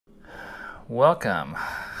Welcome.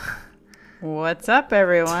 What's up,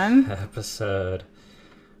 everyone? Episode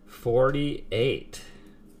 48.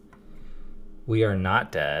 We are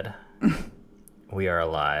not dead. We are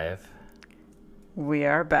alive. We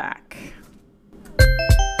are back.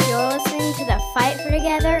 You're listening to the Fight for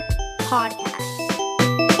Together podcast.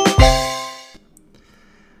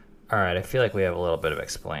 All right, I feel like we have a little bit of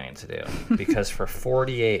explaining to do because for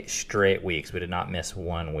 48 straight weeks, we did not miss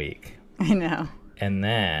 1 week. I know. And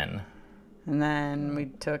then we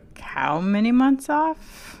took how many months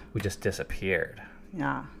off? we just disappeared.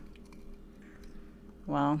 Yeah.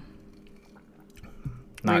 Well.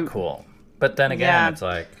 Not cool. But then again, it's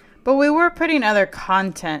like... But we were putting other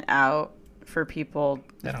content out for people.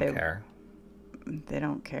 They don't care. They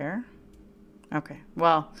don't care? Okay.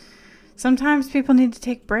 Well, sometimes people need to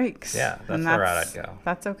take breaks. Yeah, that's the route I'd go.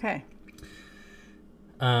 That's okay.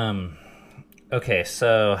 Okay,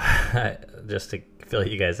 so just to fill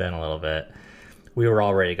you guys in a little bit, we were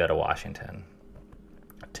all ready to go to Washington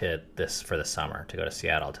for the summer, to go to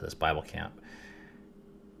Seattle to this Bible camp.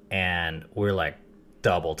 And we're like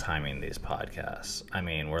double timing these podcasts. I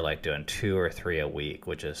mean, we're like doing 2 or 3 a week,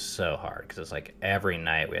 which is so hard because it's like every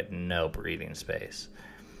night we had no breathing space.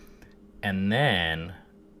 And then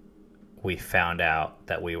we found out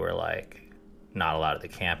that we were like not allowed at the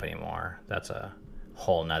camp anymore. That's a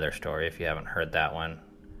whole nother story. If you haven't heard that one,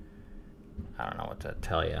 I don't know what to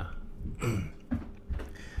tell you.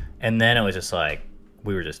 And then it was just like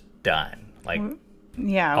we were just done. Like,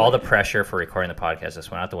 yeah, all the pressure for recording the podcast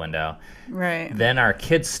just went out the window. Right. Then our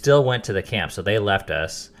kids still went to the camp, so they left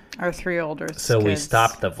us. Our 3 older So kids. we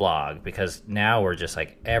stopped the vlog because now we're just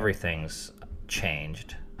like everything's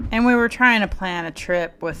changed. And we were trying to plan a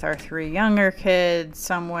trip with our 3 younger kids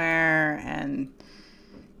somewhere, and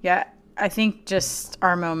yeah, I think just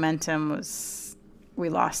our momentum we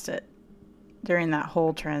lost it during that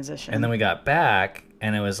whole transition. And then we got back,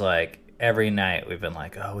 and it was like every night we've been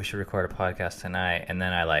like, oh, we should record a podcast tonight. And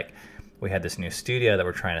then we had this new studio that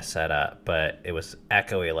we're trying to set up, but it was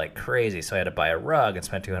echoey like crazy. So I had to buy a rug and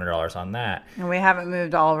spend $200 on that. And we haven't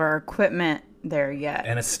moved all of our equipment there yet.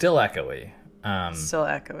 And it's still echoey. Still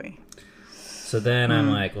echoey. So then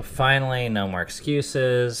I'm like, well, finally, no more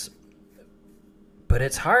excuses. But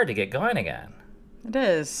it's hard to get going again. It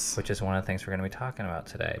is. Which is one of the things we're going to be talking about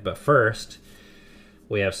today. But first,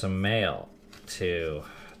 we have some mail to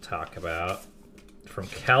talk about. From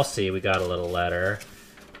Kelsey, we got a little letter.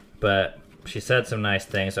 But she said some nice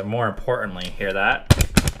things. But more importantly, hear that?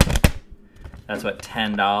 That's what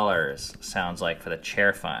 $10 sounds like for the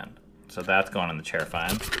chair fund. So that's going in the chair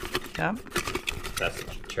fund. Yep. That's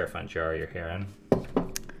the chair fund jar you're hearing.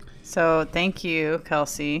 So thank you,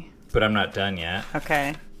 Kelsey. But I'm not done yet.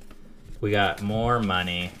 Okay. We got more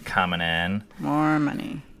money coming in. More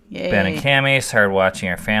money. Yay. Ben and Cammie started watching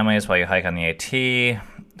your families while you hike on the AT.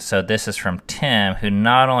 So this is from Tim, who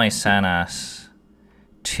not only sent us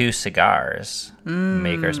 2 cigars,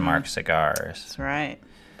 Maker's Mark cigars. That's right.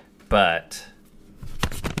 But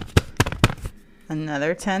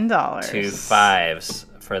another $10. 2 5s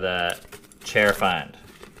for the chair fund.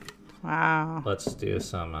 Wow. Let's do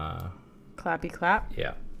some, Clappy clap.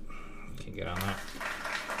 yeah. Can you get on that?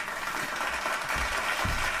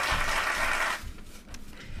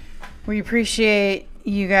 We appreciate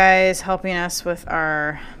you guys helping us with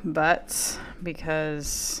our butts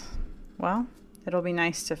because, well, it'll be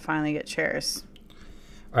nice to finally get chairs.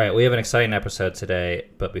 All right, we have an exciting episode today,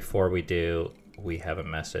 but before we do, we have a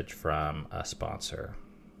message from a sponsor.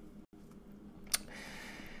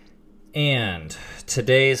 And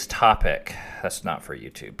today's topic, that's not for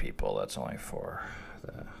YouTube people, that's only for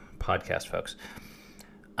the podcast folks.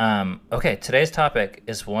 Okay, today's topic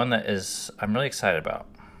is one that I'm really excited about.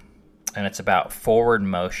 And it's about forward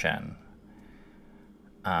motion,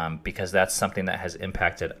 because that's something that has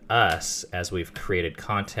impacted us as we've created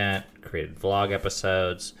content, created vlog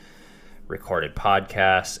episodes, recorded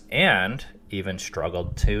podcasts, and even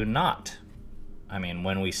struggled to not. I mean,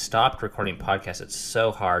 when we stopped recording podcasts, it's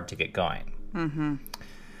so hard to get going. Mm-hmm.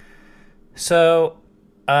 So,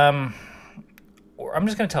 I'm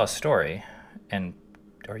just going to tell a story,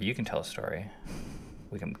 or you can tell a story.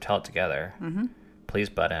 We can tell it together. Mm-hmm. Please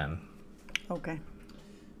butt in. Okay.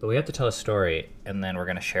 But we have to tell a story, and then we're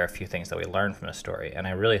going to share a few things that we learned from the story. And I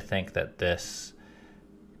really think that this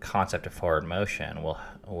concept of forward motion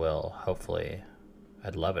will hopefully,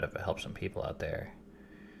 I'd love it if it helps some people out there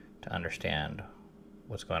to understand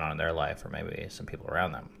what's going on in their life, or maybe some people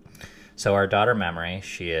around them. So our daughter Memory,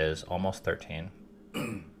 she is almost 13.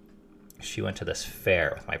 She went to this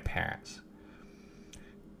fair with my parents.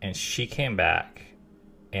 And she came back,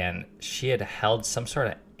 and she had held some sort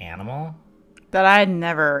of animal. that I had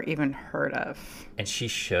never even heard of. And she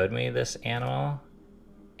showed me this animal,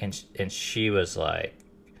 and she was like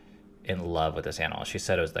in love with this animal. She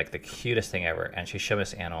said it was like the cutest thing ever. And she showed me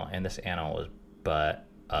this animal, and this animal was butt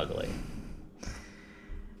ugly.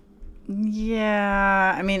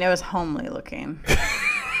 Yeah, I mean, it was homely looking.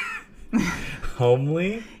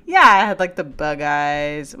 Homely? Yeah, it had like the bug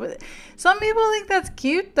eyes. Some people think that's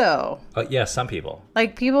cute though. Oh, yeah, some people.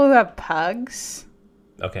 Like people who have pugs.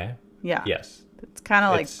 Okay. Yeah. Yes. It's kind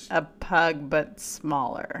of like It's- a pug, but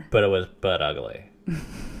smaller. But it was butt ugly.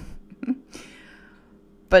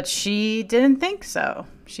 But she didn't think so.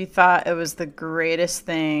 She thought it was the greatest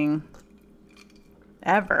thing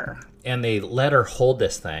ever. And they let her hold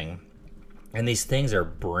this thing, and these things are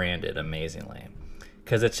branded amazingly.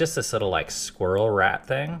 Because it's just this little like squirrel rat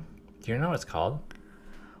thing. Do you know what it's called?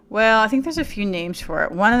 Well, I think there's a few names for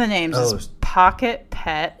it. One of the names Oh. is Pocket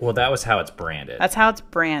Pet. Well, that was how it's branded. That's how it's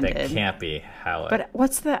That branded. can't be how it. But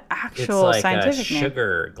what's the it's actual like a scientific name?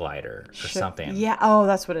 sugar glider or something. Yeah. Oh,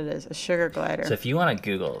 that's what it is. A sugar glider. So if you want to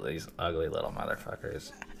Google these ugly little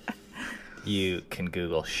motherfuckers, you can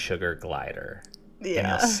Google sugar glider, and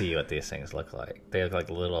Yeah. you'll see what these things look like. They look like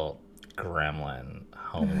little gremlin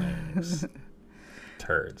homelings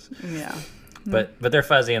turds. Yeah. But they're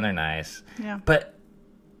fuzzy and they're nice. Yeah. But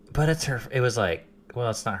it's her. It was like, well,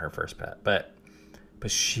 it's not her first pet, but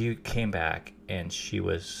she came back and she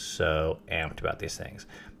was so amped about these things.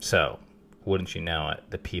 So wouldn't you know it,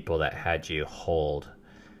 the people that had you hold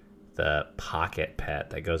the pocket pet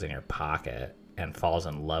that goes in your pocket and falls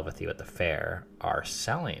in love with you at the fair are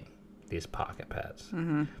selling these pocket pets.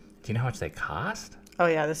 Mm-hmm. Do you know how much they cost? Oh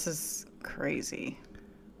yeah, this is crazy.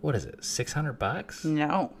 What is it? $600?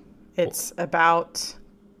 No, it's about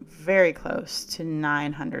very close to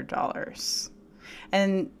 $900,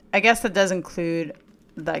 and I guess that does include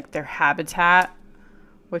like their habitat,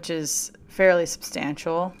 which is fairly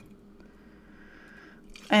substantial,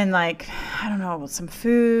 and like I don't know, some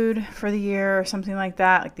food for the year or something like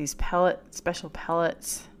that, like these special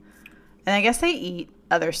pellets, and I guess they eat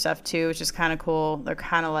other stuff too, which is kind of cool. They're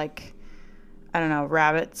kind of like, I don't know,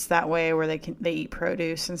 rabbits that way, where they eat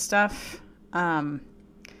produce and stuff.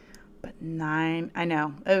 But I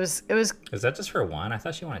know it was. Is that just for one? I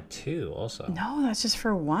thought she wanted two also. No, that's just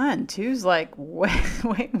for one. Two's like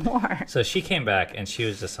way more. So she came back and she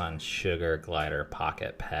was just on sugar glider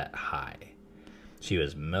pocket pet high. She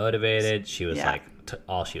was motivated. She was Yeah. like,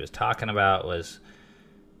 all she was talking about was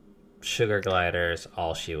sugar gliders.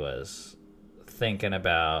 All she was thinking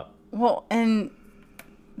about. Well, and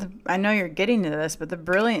I know you're getting to this, but the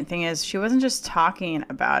brilliant thing is she wasn't just talking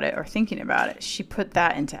about it or thinking about it. She put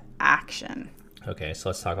that into action. Okay, so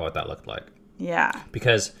let's talk about what that looked like. Yeah.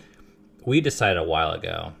 Because we decided a while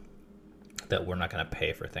ago that we're not going to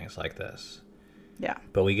pay for things like this. Yeah.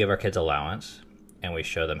 But we give our kids allowance and we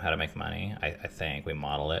show them how to make money. I think we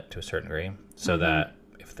model it to a certain degree so that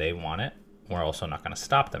if they want it, we're also not going to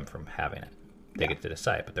stop them from having it. They get to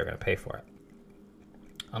decide, but they're going to pay for it.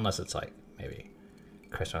 Unless it's like maybe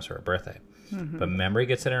Christmas or a birthday. But memory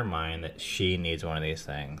gets in her mind that she needs one of these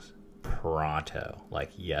things pronto,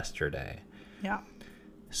 like yesterday. Yeah.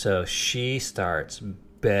 So she starts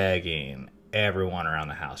begging everyone around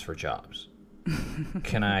the house for jobs.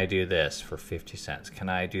 Can I do this for 50 cents? Can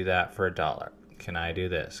I do that for $1? Can I do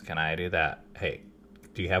this? Can I do that? Hey,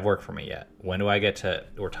 do you have work for me yet? When do I get to,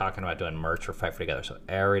 we're talking about doing merch for Fight for Together. So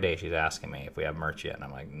every day she's asking me if we have merch yet. And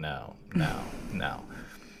I'm like, no.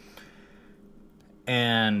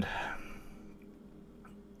 And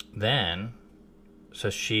then, so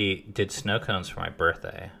she did snow cones for my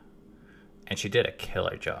birthday, and she did a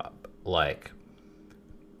killer job. Like,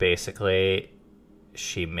 basically,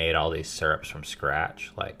 she made all these syrups from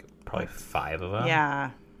scratch, like probably 5 of them.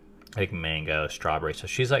 Yeah. Like mango, strawberry. So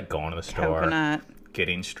she's like going to the store, Coconut.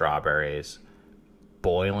 getting strawberries,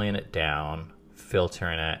 boiling it down,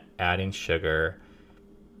 filtering it, adding sugar,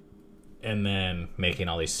 and then making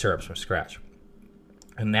all these syrups from scratch.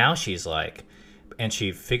 And now she's like, and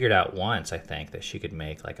she figured out once, I think, that she could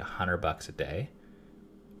make like $100 a day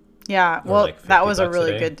Yeah. Or Well, like that was a $50 a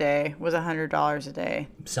really day? good day. Was $100 a day.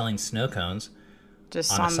 selling snow cones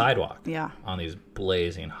Just on a sidewalk Yeah. on these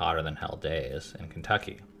blazing hotter than hell days in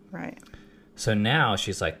Kentucky. Right. So now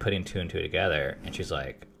she's like putting 2 and 2 together, and she's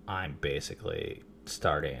like, I'm basically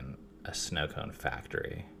starting a snow cone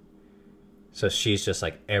factory. So she's just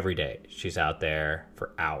like every day she's out there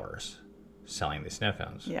for hours selling these snow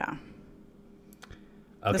cones. Yeah.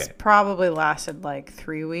 Okay. This probably lasted like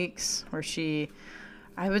 3 weeks, where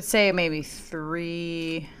I would say maybe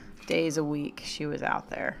 3 days a week she was out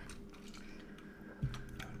there.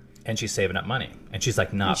 And she's saving up money, and she's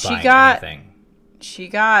like not She buying got- anything. She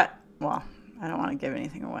got, well, I don't want to give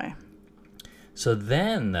anything away. So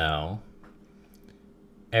then, though,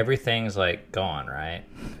 everything's like gone, right?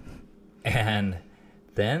 And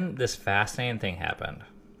then this fascinating thing happened.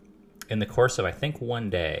 In the course of, I think, one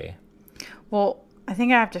day. Well, I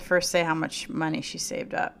think I have to first say how much money she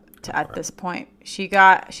saved up at this point. She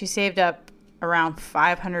saved up around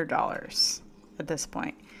 $500 at this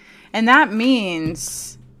point. And that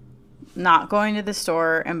means not going to the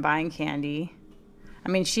store and buying candy. I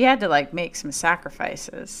mean, she had to like make some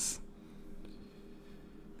sacrifices.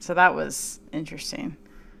 So that was interesting.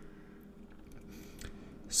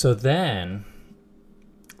 So then,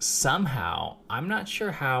 somehow, I'm not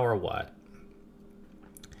sure how or what,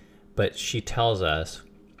 but she tells us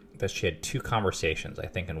that she had 2 conversations, I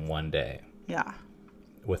think, in one day. Yeah.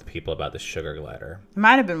 With people about the sugar glider. It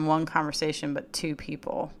might have been one conversation, but 2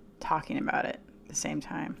 people talking about it at the same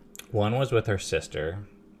time. One was with her sister,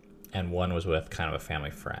 and one was with kind of a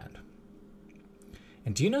family friend.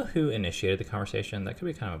 And do you know who initiated the conversation? That could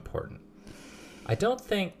be kind of important. I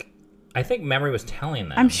think Memory was telling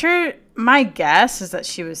them. I'm sure my guess is that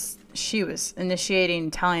she was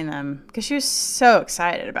initiating telling them because she was so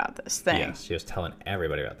excited about this thing. Yes, she was telling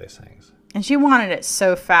everybody about these things. And she wanted it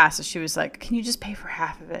so fast that she was like, can you just pay for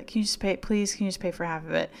half of it? Can you just pay, please? Can you just pay for half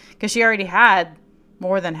of it? Because she already had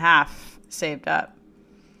more than half saved up.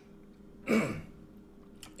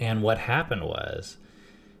 And what happened was,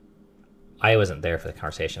 I wasn't there for the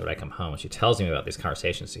conversation, but I come home and she tells me about these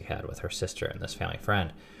conversations she had with her sister and this family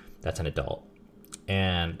friend that's an adult.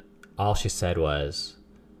 And all she said was,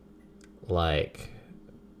 like,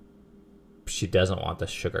 she doesn't want the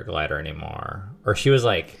sugar glider anymore. Or she was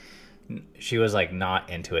like not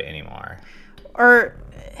into it anymore. Or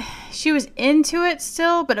she was into it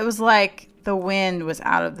still, but it was like the wind was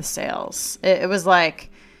out of the sails. It was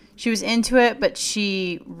like she was into it, but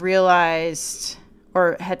she realized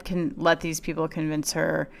or let these people convince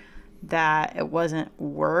her that it wasn't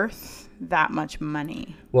worth that much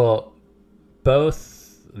money. Well,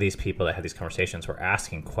 both these people that had these conversations were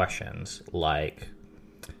asking questions like,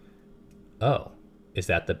 oh, is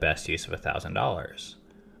that the best use of $1,000?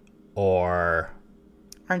 Or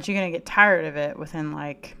aren't you going to get tired of it within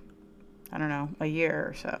like, I don't know, a year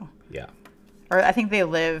or so? Yeah. Or I think they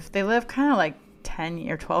live kind of like 10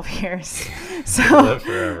 or 12 years. So they live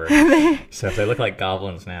forever. So if they look like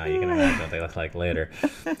goblins now, you can imagine what they look like later.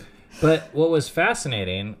 But what was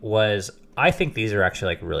fascinating was, I think these are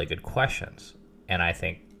actually like really good questions. And I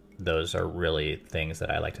think those are really things that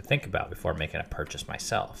I like to think about before making a purchase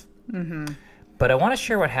myself. Mm-hmm. But I want to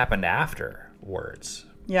share what happened afterwards.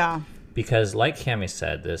 Yeah. Because like Cami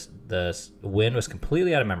said, the wind was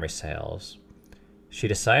completely out of Memory sales. She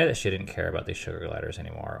decided that she didn't care about these sugar gliders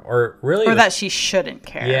anymore. Or that she shouldn't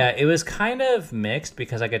care. Yeah, it was kind of mixed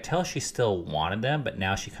because I could tell she still wanted them, but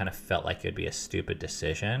now she kind of felt like it would be a stupid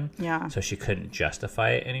decision. Yeah. So she couldn't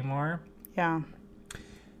justify it anymore. Yeah.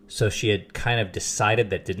 So she had kind of decided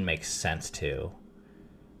that didn't make sense to.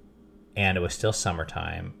 And it was still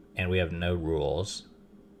summertime, and we have no rules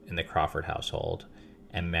in the Crawford household.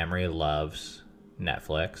 And Memory loves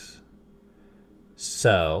Netflix.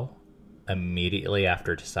 So immediately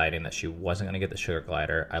after deciding that she wasn't going to get the sugar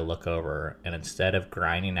glider, I look over, and instead of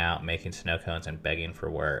grinding out, making snow cones, and begging for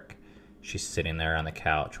work, she's sitting there on the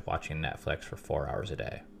couch watching Netflix for 4 hours a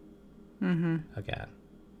day. Mm-hmm. Again.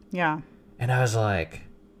 Yeah. And I was like,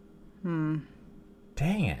 dang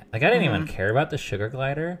it. Like, I didn't even care about the sugar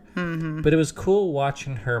glider, but it was cool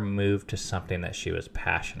watching her move to something that she was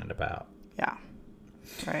passionate about. Yeah.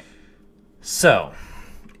 Right. So,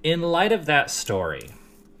 in light of that story,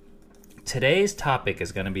 today's topic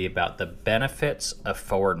is going to be about the benefits of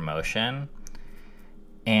forward motion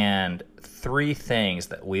and 3 things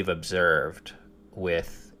that we've observed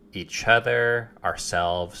with each other,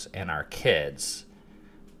 ourselves, and our kids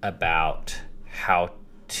about how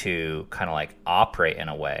to kind of like operate in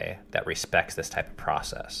a way that respects this type of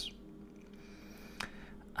process.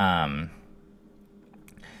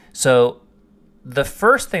 So the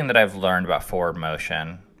first thing that I've learned about forward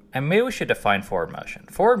motion, and maybe we should define forward motion.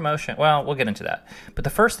 Forward motion, well, we'll get into that. But the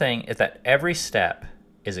first thing is that every step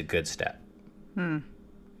is a good step.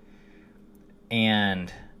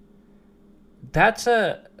 And that's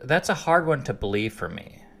a hard one to believe for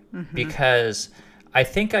me, because I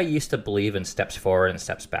think I used to believe in steps forward and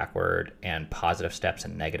steps backward and positive steps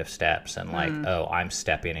and negative steps and like, oh, I'm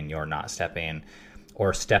stepping and you're not stepping,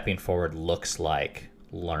 or stepping forward looks like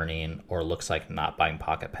learning or looks like not buying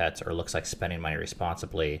pocket pets or looks like spending money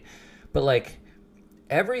responsibly. But like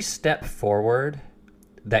every step forward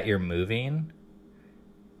that you're moving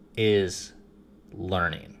is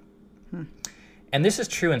learning. And this is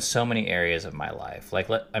true in so many areas of my life. Like,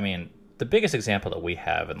 the biggest example that we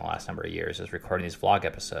have in the last number of years is recording these vlog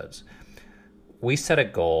episodes. We set a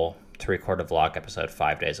goal to record a vlog episode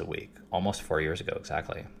 5 days a week, almost 4 years ago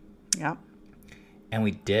exactly. Yeah. And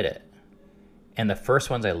we did it. And the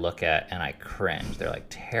first ones I look at and I cringe. They're like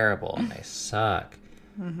terrible and they suck.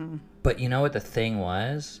 Mm-hmm. But you know what the thing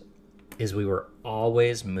was? Is we were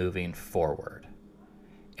always moving forward.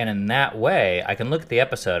 And in that way, I can look at the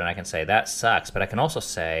episode and I can say, that sucks. But I can also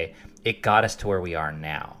say, it got us to where we are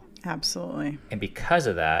now. Absolutely. And because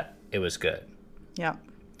of that, it was good. Yeah.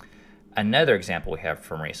 Another example we have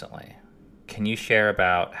from recently. Can you share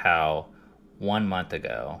about how 1 month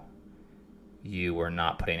ago you were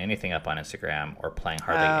not putting anything up on Instagram or playing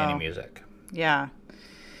hardly any music? Yeah.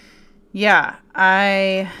 Yeah.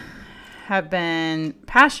 I have been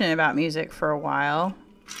passionate about music for a while.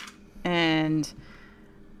 And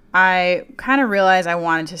I kind of realized I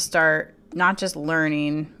wanted to start not just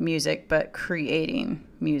learning music, but creating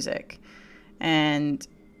music. And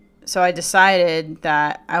so I decided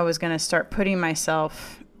that I was going to start putting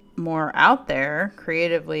myself more out there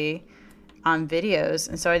creatively on videos.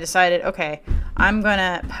 And so I decided, okay, I'm going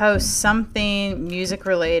to post something music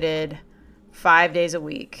related 5 days a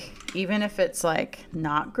week. Even if it's like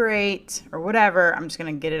not great or whatever, I'm just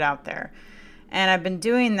going to get it out there. And I've been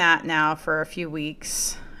doing that now for a few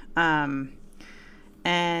weeks. And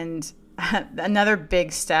another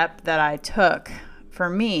big step that I took for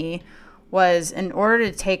me was, in order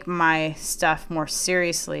to take my stuff more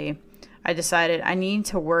seriously, I decided I need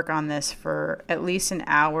to work on this for at least an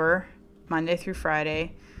hour, Monday through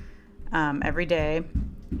Friday, every day.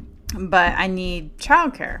 But I need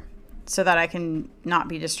childcare so that I can not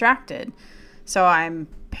be distracted. So I'm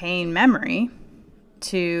paying memory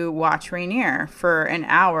to watch Rainier for an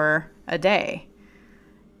hour a day.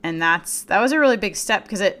 And that was a really big step,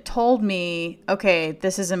 because it told me, okay,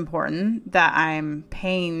 this is important, that I'm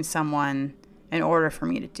paying someone in order for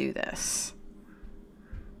me to do this.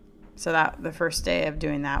 So that the first day of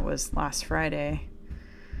doing that was last Friday.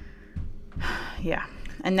 Yeah.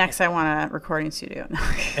 And next I want a recording studio.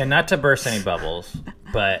 And not to burst any bubbles,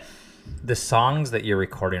 but the songs that you're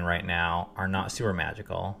recording right now are not super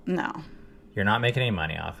magical. No. You're not making any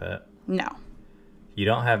money off it. No. You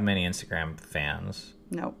don't have many Instagram fans.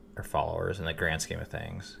 Nope. Or followers in the grand scheme of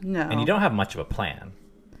things. No. And you don't have much of a plan.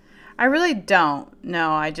 I really don't.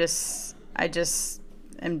 No, I just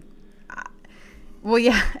am. Well,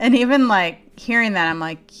 yeah. And even like hearing that, I'm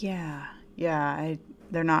like, yeah,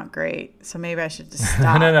 they're not great. So maybe I should just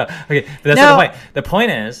stop. No. Okay. But that's not the point. The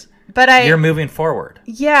point is, you're moving forward.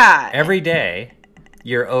 Yeah. Every day,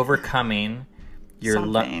 you're overcoming. You're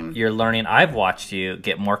learning. I've watched you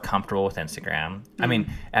get more comfortable with Instagram. I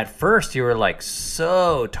mean, at first you were like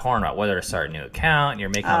so torn about whether to start a new account. You're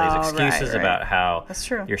making all these excuses about how that's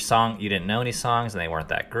true. Your song, you didn't know any songs and they weren't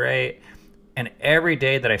that great. And every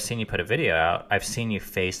day that I've seen you put a video out, I've seen you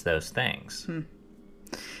face those things.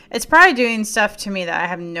 It's probably doing stuff to me that I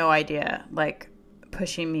have no idea, like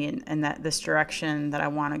pushing me in this direction that I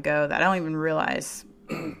want to go, that I don't even realize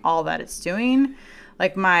all that it's doing.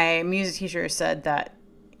 Like my music teacher said that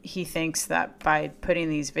he thinks that by putting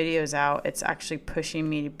these videos out, it's actually pushing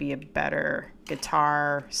me to be a better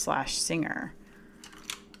guitar/singer.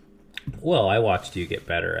 Well, I watched you get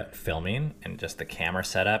better at filming and just the camera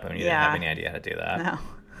setup. I mean, you didn't have any idea how to do that.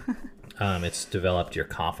 No. It's developed your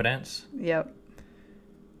confidence. Yep.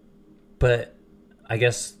 But I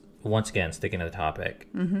guess, once again, sticking to the topic,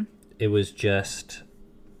 it was just...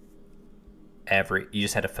 you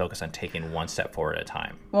just had to focus on taking one step forward at a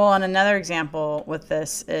time. Well, and another example with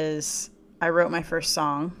this is I wrote my first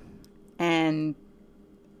song, and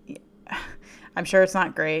I'm sure it's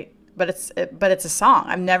not great, but it's a song.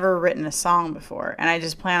 I've never written a song before, and I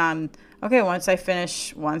just plan on, okay, once I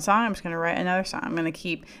finish one song, I'm just going to write another song. I'm going to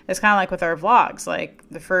keep, it's kind of like with our vlogs, like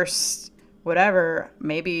the first, whatever,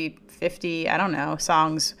 maybe 50, I don't know,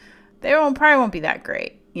 songs, probably won't be that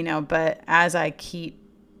great, but as I keep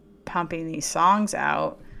pumping these songs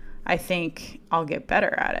out, I think I'll get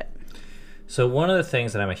better at it. So one of the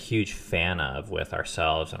things that I'm a huge fan of with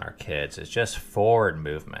ourselves and our kids is just forward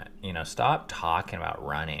movement. Stop talking about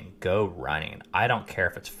running. Go running. I don't care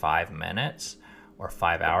if it's 5 minutes or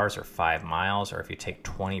 5 hours or 5 miles or if you take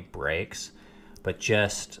 20 breaks, but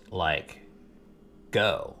just like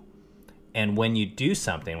go. And when you do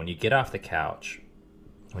something, when you get off the couch,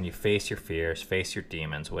 when you face your fears, face your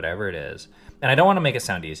demons, whatever it is, and I don't want to make it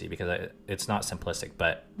sound easy because it's not simplistic,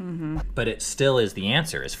 but it still is the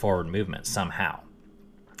answer, is forward movement somehow.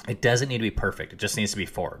 It doesn't need to be perfect. It just needs to be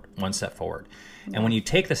forward, one step forward. And when you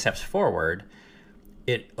take the steps forward,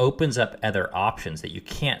 it opens up other options that you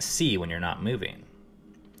can't see when you're not moving.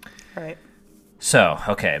 Right. So,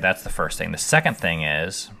 okay, that's the first thing. The second thing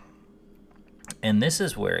is, and this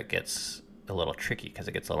is where it gets a little tricky because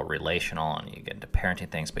it gets a little relational and you get into parenting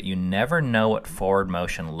things, but you never know what forward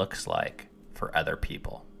motion looks like for other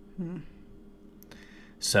people.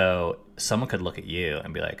 So someone could look at you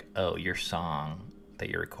and be like, oh, your song that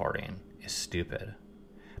you're recording is stupid.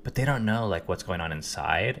 But they don't know like what's going on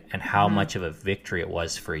inside and how much of a victory it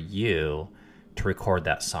was for you to record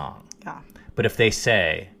that song. Yeah. But if they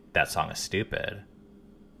say that song is stupid,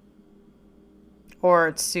 or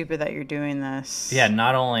it's stupid that you're doing this. yeah,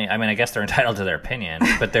 not only, I mean, I guess they're entitled to their opinion,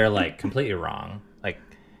 but they're like completely wrong. Like,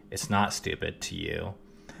 it's not stupid to you.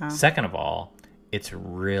 Second of all, it's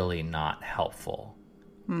really not helpful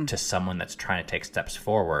to someone that's trying to take steps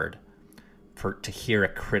forward to hear a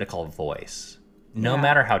critical voice, no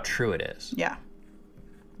matter how true it is. Yeah.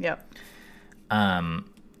 Yep.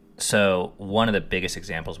 So one of the biggest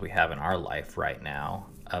examples we have in our life right now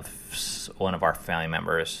of one of our family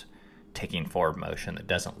members taking forward motion that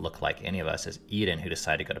doesn't look like any of us is Eden, who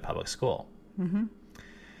decided to go to public school. Mm-hmm.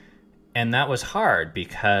 And that was hard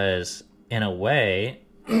because in a way,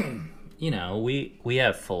 you know, we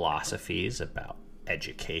have philosophies about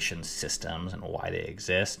education systems and why they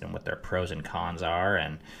exist and what their pros and cons are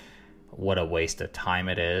and what a waste of time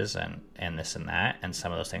it is and this and that. And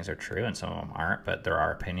some of those things are true and some of them aren't, but there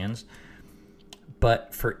are opinions.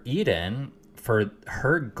 But for Eden, for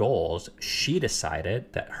her goals, she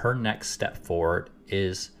decided that her next step forward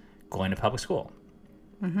is going to public school.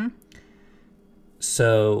 Mm-hmm.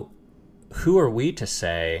 So who are we to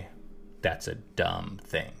say that's a dumb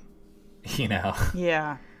thing? You know?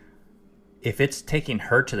 Yeah. If it's taking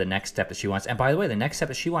her to the next step that she wants, and by the way, the next step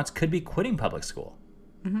that she wants could be quitting public school.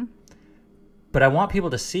 Mm-hmm. But I want people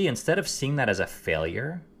to see, instead of seeing that as a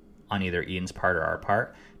failure on either Eden's part or our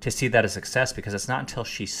part, to see that as success, because it's not until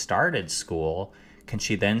she started school can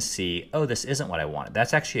she then see, oh, this isn't what I wanted.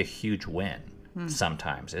 That's actually a huge win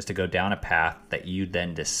sometimes, is to go down a path that you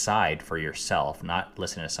then decide for yourself, not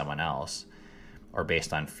listening to someone else or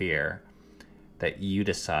based on fear, that you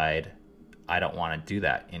decide, I don't want to do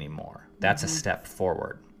that anymore. That's a step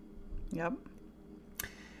forward. Yep.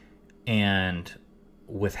 And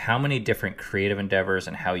with how many different creative endeavors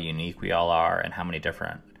and how unique we all are and how many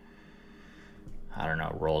different, I don't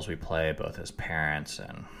know, roles we play both as parents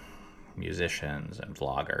and musicians and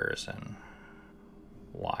vloggers and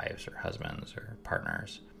wives or husbands or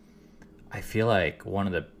partners, I feel like one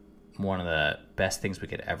of the best things we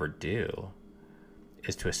could ever do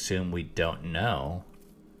is to assume we don't know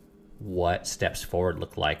what steps forward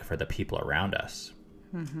look like for the people around us.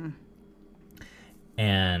 Mm-hmm.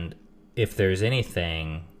 And if there's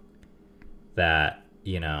anything that,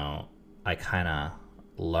 you know, I kind of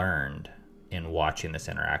learned in watching this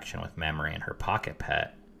interaction with Memory and her pocket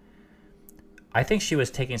pet, I think she was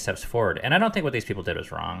taking steps forward. And I don't think what these people did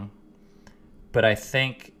was wrong, but I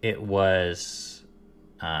think it was,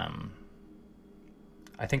 I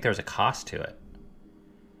think there was a cost to it.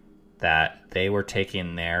 That they were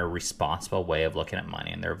taking their responsible way of looking at money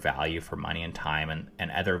and their value for money and time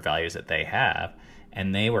and other values that they have,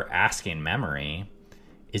 and they were asking Memory,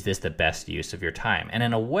 is this the best use of your time? And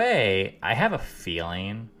in a way, I have a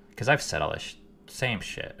feeling, because I've said all this same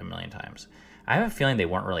shit a million times, I have a feeling they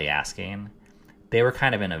weren't really asking. They were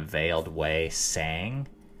kind of in a veiled way saying,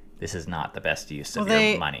 this is not the best use of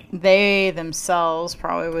your money. They themselves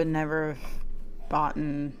probably would never have bought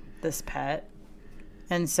this pet.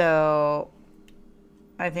 And so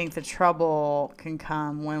I think the trouble can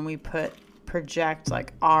come when we project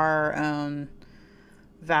like our own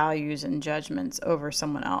values and judgments over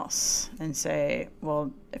someone else and say,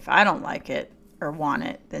 well, if I don't like it or want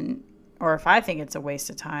it, then, or if I think it's a waste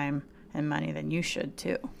of time and money, then you should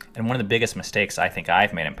too. And one of the biggest mistakes I think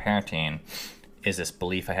I've made in parenting is this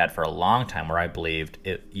belief I had for a long time where I believed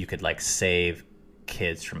you could like save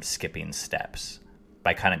kids from skipping steps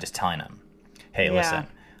by kind of just telling them, hey, listen,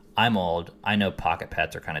 I'm old. I know pocket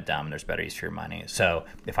pets are kind of dumb. There's better use for your money. So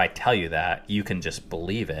if I tell you that, you can just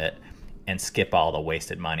believe it and skip all the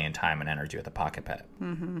wasted money and time and energy with a pocket pet.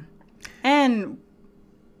 Mm-hmm. And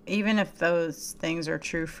even if those things are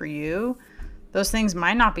true for you, those things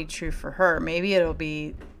might not be true for her.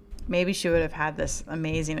 Maybe she would have had this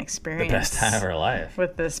amazing experience. The best time of her life.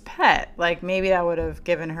 With this pet. Like, maybe that would have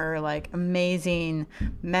given her, like, amazing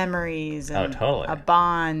memories and totally. A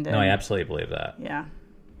bond. No, I absolutely believe that. Yeah.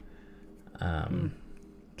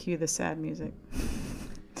 Cue the sad music.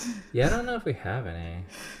 Yeah, I don't know if we have any.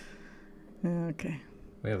 Okay.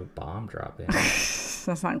 We have a bomb drop in.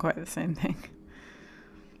 That's not quite the same thing.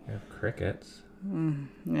 We have crickets.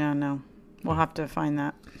 Yeah, no. We'll have to find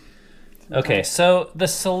that. Okay, so the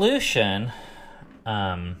solution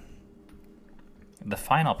the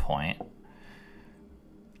final point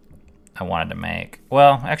I wanted to make.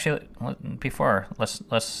 Well, actually, before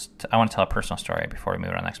I want to tell a personal story before we move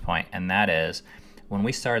on to the next point, and that is when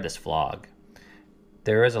we started this vlog,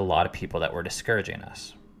 there was a lot of people that were discouraging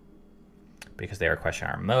us because they were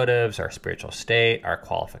questioning our motives, our spiritual state, our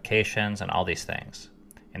qualifications, and all these things.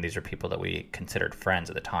 And these are people that we considered friends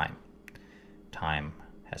at the time. Time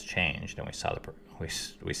has changed, and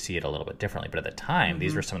we see it a little bit differently. But at the time,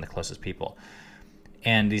 these were some of the closest people,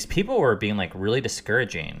 and these people were being like really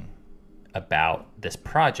discouraging about this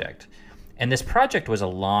project. And this project was a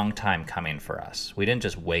long time coming for us. We didn't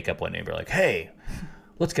just wake up one day and be like, hey,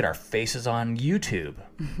 let's get our faces on YouTube.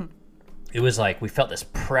 It was like we felt this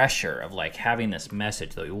pressure of like having this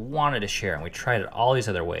message that we wanted to share, and we tried it all these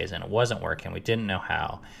other ways and it wasn't working. We didn't know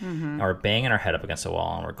how. And we're banging our head up against the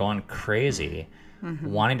wall and we're going crazy,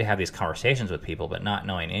 wanting to have these conversations with people but not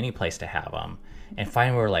knowing any place to have them. And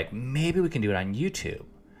finally we were like, maybe we can do it on YouTube.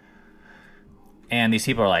 And these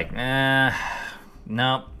people are like, no,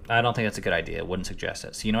 I don't think that's a good idea. Wouldn't suggest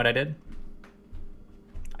it. So you know what I did?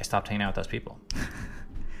 I stopped hanging out with those people.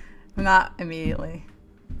 Not immediately.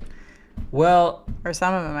 Well, or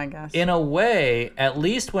some of them, I guess. In a way, at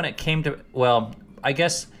least when it came to, well, I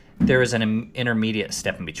guess there was an intermediate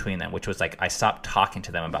step in between them, which was like I stopped talking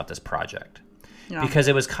to them about this project. Yeah. Because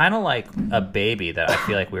it was kind of like a baby that I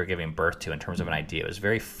feel like we were giving birth to in terms of an idea. It was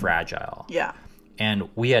very fragile. Yeah. And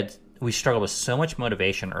we struggled with so much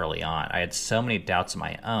motivation early on. I had so many doubts of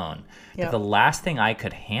my own that the last thing I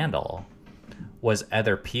could handle was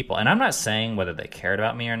other people. And I'm not saying whether they cared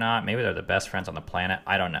about me or not. Maybe they're the best friends on the planet.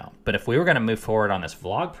 I don't know. But if we were going to move forward on this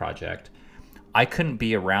vlog project, I couldn't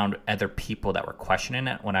be around other people that were questioning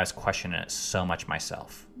it when I was questioning it so much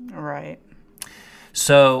myself. Right.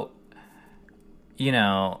 So,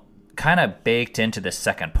 kind of baked into this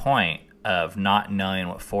second point of not knowing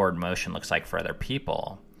what forward motion looks like for other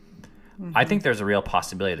people, I think there's a real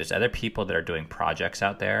possibility there's other people that are doing projects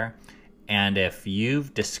out there. And if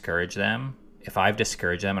you've discouraged them, if I've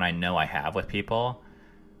discouraged them, and I know I have with people,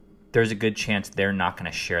 there's a good chance they're not going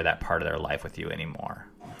to share that part of their life with you anymore.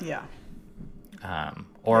 Yeah.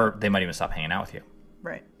 Or they might even stop hanging out with you.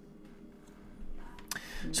 Right.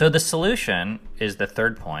 So the solution is the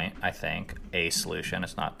third point, I think. A solution,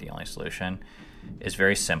 it's not the only solution, is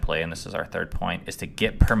very simply, and this is our third point, is to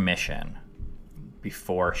get permission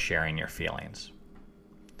before sharing your feelings.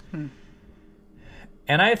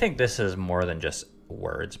 And I think this is more than just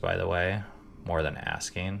words, by the way, more than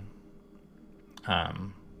asking. I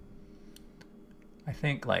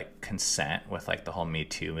think like consent with like the whole Me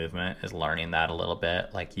Too movement is learning that a little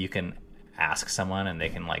bit. Like you can ask someone and they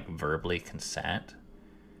can like verbally consent.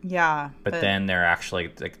 Yeah. But then they're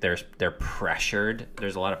actually like they're pressured.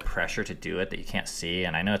 There's a lot of pressure to do it that you can't see.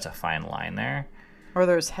 And I know it's a fine line there. Or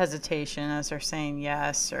there's hesitation as they're saying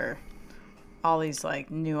yes, or all these like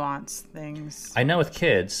nuanced things. I know with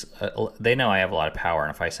kids, they know I have a lot of power.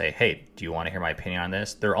 And if I say, hey, do you want to hear my opinion on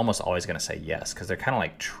this? They're almost always going to say yes, because they're kind of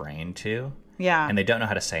like trained to. Yeah. And they don't know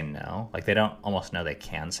how to say no. Like they don't almost know they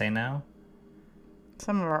can say no.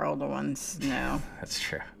 Some of our older ones know. That's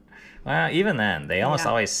true. Well, even then, they almost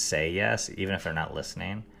always say yes, even if they're not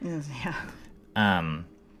listening. Yeah.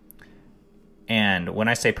 And when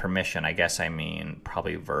I say permission, I guess I mean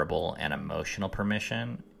probably verbal and emotional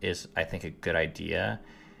permission is, I think, a good idea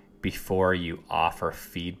before you offer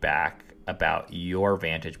feedback about your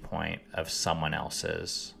vantage point of someone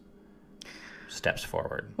else's steps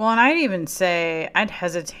forward. Well, and I'd even say I'd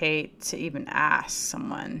hesitate to even ask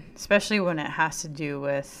someone, especially when it has to do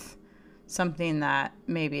with something that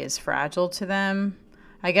maybe is fragile to them.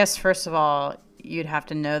 I guess, first of all, you'd have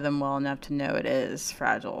to know them well enough to know it is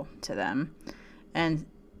fragile to them. And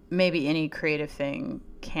maybe any creative thing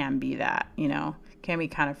can be that, can be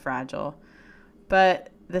kind of fragile. But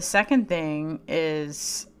the second thing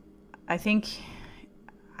is, I think,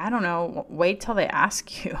 wait till they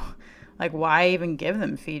ask you. Like, why even give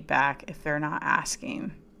them feedback if they're not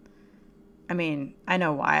asking? I mean, I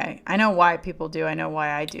know why people do. I know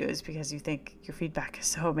why I do, is because you think your feedback is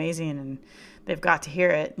so amazing and they've got to hear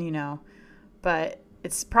it, But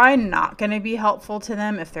it's probably not going to be helpful to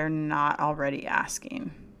them if they're not already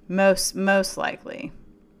asking. Most likely.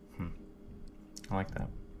 I like that.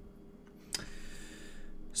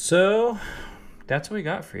 So that's what we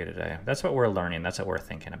got for you today. That's what we're learning. That's what we're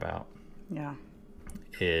thinking about. Yeah.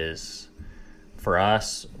 Is for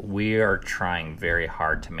us, we are trying very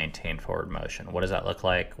hard to maintain forward motion. What does that look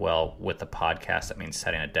like? Well, with the podcast, that means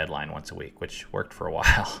setting a deadline once a week, which worked for a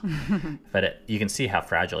while. But you can see how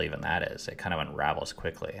fragile even that is. It kind of unravels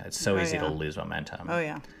quickly. It's so easy to lose momentum. Oh,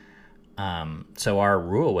 yeah. So our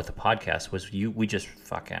rule with the podcast was we just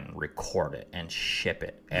fucking record it and ship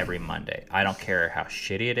it every Monday. I don't care how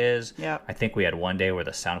shitty it is. Yep. I think we had one day where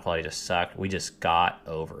the sound quality just sucked. We just got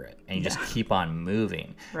over it, and you just keep on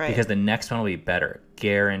moving, Right. because the next one will be better,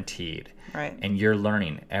 guaranteed. Right. And you're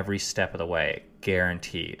learning every step of the way,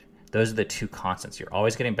 guaranteed. Those are the two constants. You're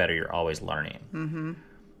always getting better. You're always learning.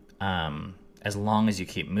 Mm-hmm. As long as you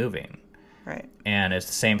keep moving. Right. And it's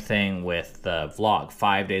the same thing with the vlog.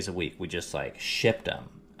 5 days a week, we just like shipped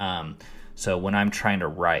them. So when I'm trying to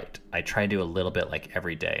write, I try to do a little bit like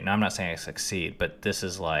every day. Now I'm not saying I succeed, but this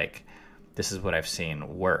is what I've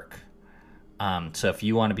seen work. So if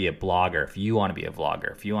you want to be a blogger, if you want to be a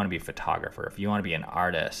vlogger, if you want to be a photographer, if you want to be an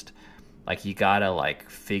artist, like you gotta like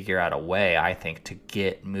figure out a way, I think, to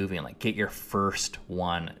get moving. Like get your first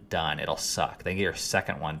one done, it'll suck. Then get your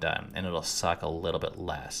second one done, and it'll suck a little bit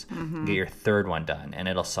less. Mm-hmm. Get your third one done, and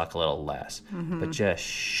it'll suck a little less. Mm-hmm. But just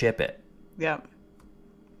ship it. Yep.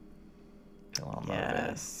 Get a little motivated.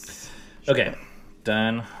 Yes. Okay,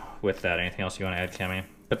 done with that. Anything else you want to add, Cami?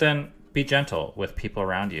 But then be gentle with people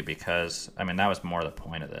around you, because I mean that was more the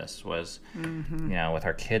point of this was, with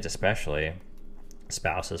our kids especially.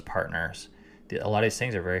 Spouses, partners, a lot of these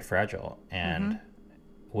things are very fragile, and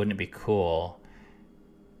wouldn't it be cool?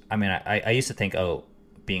 I mean, I used to think,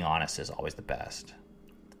 being honest is always the best,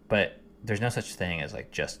 but there's no such thing as like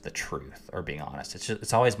just the truth or being honest.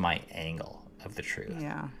 It's always my angle of the truth.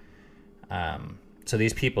 Yeah. So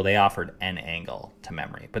these people, they offered an angle to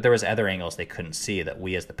memory, but there was other angles they couldn't see that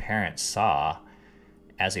we as the parents saw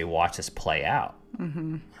as we watched this play out.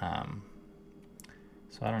 Mm-hmm.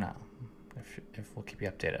 So I don't know. If we'll keep you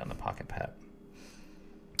updated on the Pocket Pet.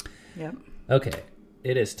 Yep. Okay,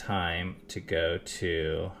 it is time to go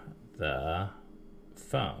to the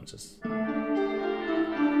phones.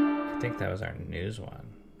 I think that was our news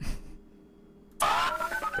one.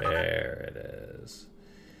 There it is.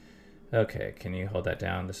 Okay, can you hold that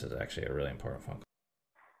down? This is actually a really important phone call.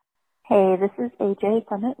 Hey, this is AJ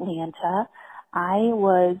from Atlanta. I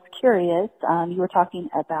was curious, you were talking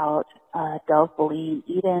about Dove bullying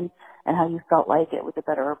Eden and how you felt like it was a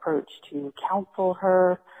better approach to counsel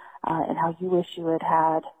her, and how you wish you had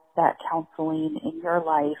had that counseling in your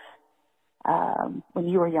life when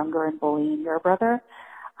you were younger and bullying your brother.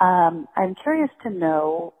 I'm curious to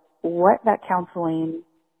know what that counseling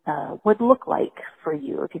would look like for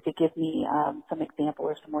you, if you could give me some example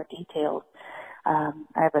or some more details. I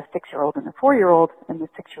have a 6-year-old and a 4-year-old, and the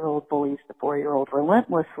 6-year-old bullies the 4-year-old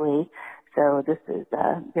relentlessly, so this is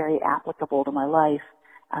very applicable to my life.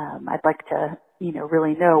 I'd like to,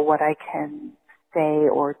 really know what I can say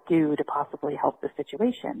or do to possibly help the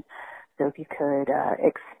situation. So if you could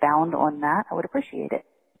expound on that, I would appreciate it.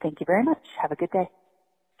 Thank you very much. Have a good day.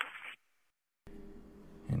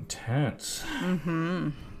 Intense. Mm-hmm.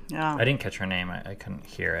 Yeah. I didn't catch her name. I couldn't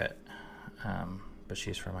hear it. But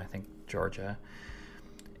she's from, I think, Georgia.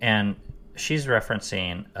 And she's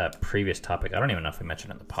referencing a previous topic. I don't even know if we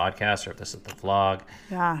mentioned it in the podcast or if this is the vlog.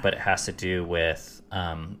 Yeah. But it has to do with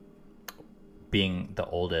being the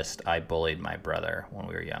oldest. I bullied my brother when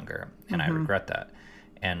we were younger, and I regret that.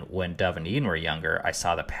 And when Dove and Eden were younger, I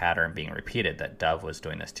saw the pattern being repeated, that Dove was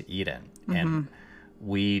doing this to Eden. And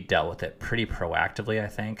we dealt with it pretty proactively, I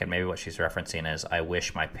think. And maybe what she's referencing is, I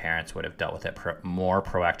wish my parents would have dealt with it more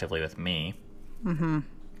proactively with me. Mm-hmm.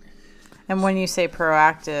 And when you say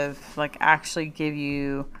proactive, like actually give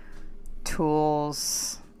you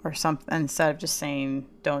tools or something instead of just saying,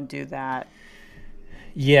 don't do that.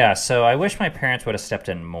 Yeah, so I wish my parents would have stepped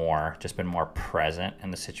in more, just been more present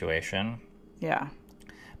in the situation. Yeah.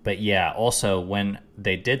 But yeah, also when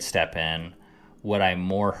they did step in, what I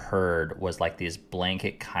more heard was like these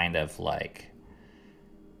blanket kind of like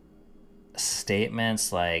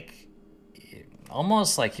statements, like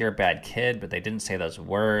almost like you're a bad kid, but they didn't say those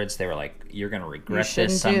words. They were like, you're going to regret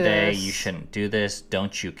this someday. You shouldn't do this.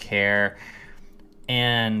 Don't you care?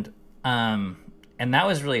 And that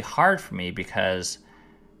was really hard for me, because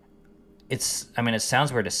it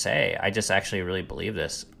sounds weird to say. I just actually really believe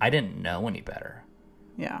this. I didn't know any better.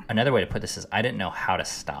 Yeah. Another way to put this is, I didn't know how to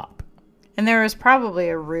stop. And there was probably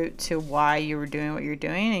a root to why you were doing what you're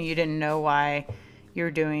doing, and you didn't know why you're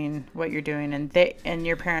doing what you're doing, and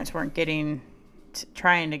your parents weren't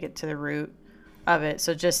trying to get to the root of it.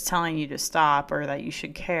 So just telling you to stop or that you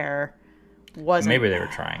should care wasn't. Maybe they were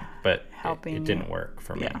trying, but it didn't work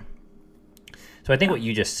for me. So I think what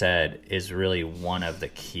you just said is really one of the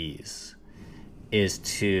keys. Is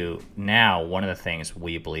to now, one of the things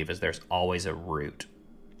we believe is there's always a root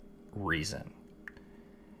reason.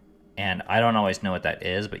 And I don't always know what that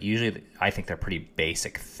is, but usually I think they're pretty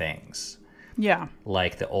basic things. Yeah.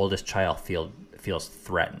 Like the oldest child feels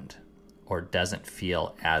threatened. or doesn't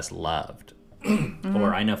feel as loved.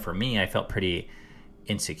 Or I know for me, I felt pretty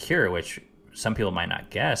insecure, which some people might not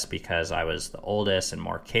guess because I was the oldest and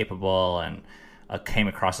more capable and came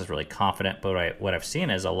across as really confident. But what I've seen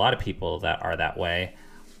is a lot of people that are that way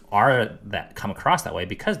come across that way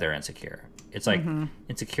because they're insecure. It's like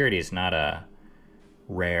insecurity is not a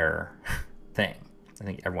rare thing. I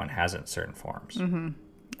think everyone has it in certain forms. Oh,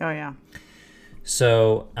 yeah.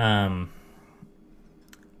 So,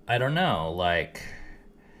 I don't know, like,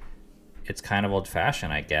 it's kind of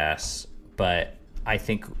old-fashioned, I guess, but I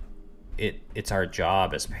think it's our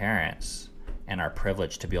job as parents and our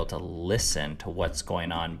privilege to be able to listen to what's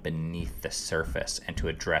going on beneath the surface and to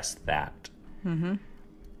address that.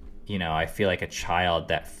 You know, I feel like a child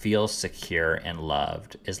that feels secure and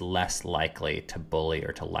loved is less likely to bully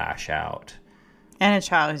or to lash out. And a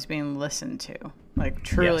child who's being listened to. Like,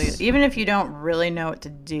 truly, Yes. even if you don't really know what to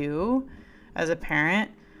do as a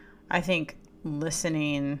parent, I think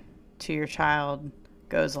listening to your child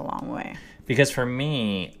goes a long way. Because for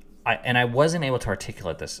me, I wasn't able to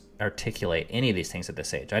articulate any of these things at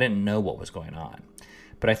this age. I didn't know what was going on.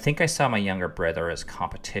 But I think I saw my younger brother as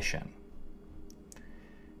competition.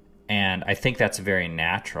 And I think that's very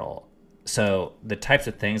natural. So the types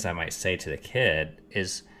of things I might say to the kid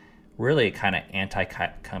is really kind of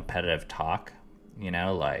anti-competitive talk, you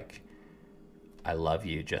know, like, I love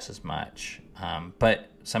you just as much.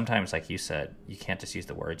 But sometimes, like you said, you can't just use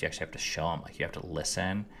the words. You actually have to show them. Like, you have to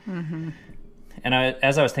listen. And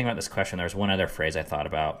as I was thinking about this question, there was one other phrase I thought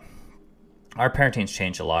about. Our parenting's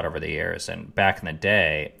changed a lot over the years. And back in the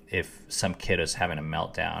day, if some kid was having a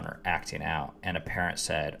meltdown or acting out and a parent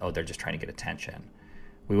said, oh, they're just trying to get attention,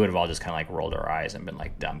 we would have all just kind of like rolled our eyes and been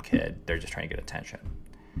like, dumb kid, they're just trying to get attention.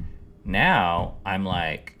 Now I'm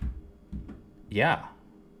like, yeah.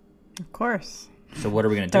 Of course. So what are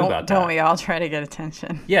we going to do about that? Don't we all try to get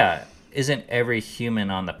attention? Yeah. Isn't every human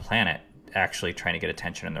on the planet actually trying to get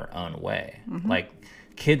attention in their own way? Like,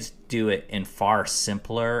 kids do it in far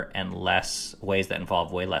simpler and less ways that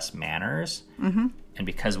involve way less manners. And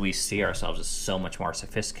because we see ourselves as so much more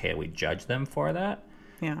sophisticated, we judge them for that.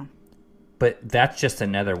 Yeah. But that's just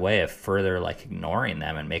another way of further like ignoring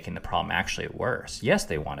them and making the problem actually worse. Yes,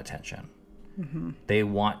 they want attention. They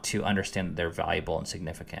want to understand that they're valuable and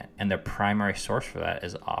significant. And their primary source for that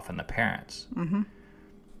is often the parents.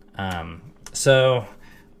 So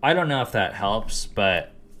I don't know if that helps,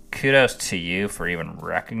 but kudos to you for even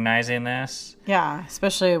recognizing this. Yeah,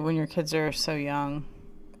 especially when your kids are so young.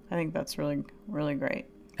 I think that's really, really great.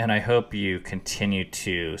 And I hope you continue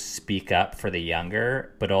to speak up for the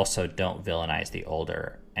younger, but also don't villainize the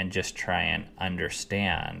older, and just try and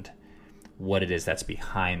understand what it is that's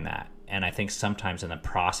behind that. And I think sometimes in the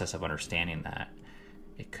process of understanding that,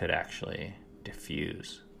 it could actually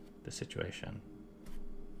diffuse the situation.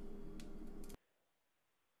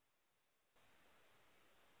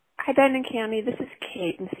 Hi, Ben and Cami. This is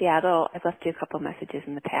Kate in Seattle. I've left you a couple messages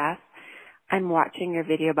in the past. I'm watching your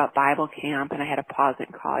video about Bible camp, and I had to pause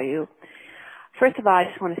and call you. First of all, I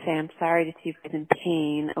just want to say I'm sorry to see you guys in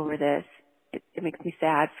pain over this. It makes me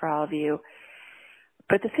sad for all of you.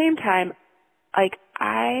 But at the same time, like,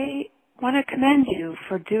 I want to commend you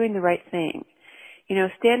for doing the right thing. You know,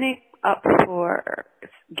 standing up for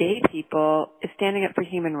gay people is standing up for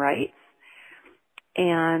human rights,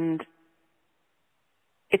 and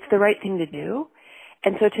it's the right thing to do.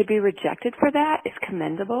 And so to be rejected for that is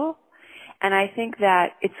commendable. And I think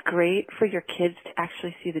that it's great for your kids to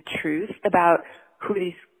actually see the truth about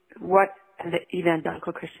what the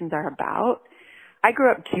evangelical Christians are about. I grew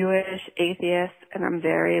up Jewish, atheist, and I'm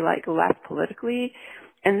very left politically.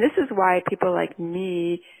 And this is why people like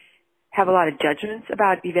me have a lot of judgments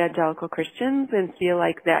about evangelical Christians and feel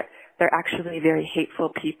like that they're actually very hateful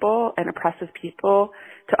people and oppressive people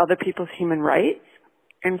to other people's human rights.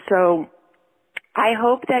 And so I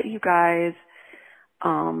hope that you guys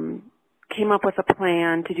came up with a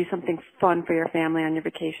plan to do something fun for your family on your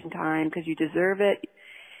vacation time, because you deserve it.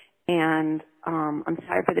 And I'm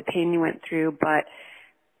sorry for the pain you went through, but,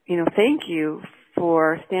 you know, thank you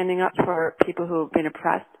for standing up for people who have been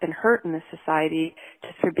oppressed and hurt in this society,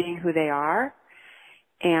 just for being who they are.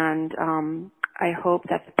 And I hope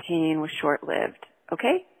that the pain was short-lived.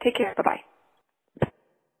 Okay? Take care. Bye-bye.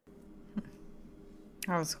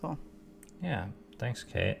 That was cool. Yeah. Thanks,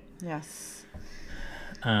 Kate. Yes.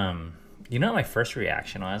 You know what my first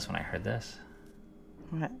reaction was when I heard this?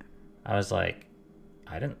 What? I was like,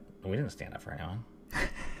 we didn't stand up for anyone.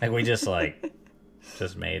 Like, we just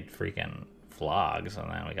just made freaking vlogs, and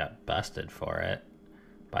then we got busted for it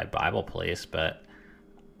by Bible police, but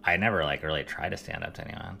I never really tried to stand up to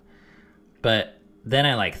anyone. But then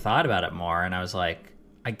I thought about it more, and I was like,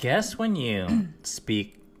 I guess when you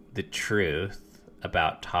speak the truth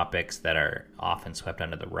about topics that are often swept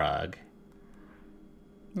under the rug,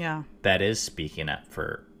 Yeah. that is speaking up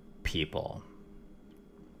for people.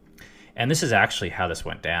 And this is actually how this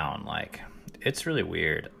went down. Like, it's really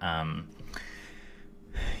weird.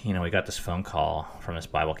 We got this phone call from this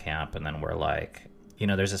Bible camp, and then we're like,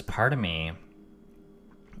 there's this part of me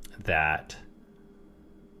that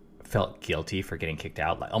felt guilty for getting kicked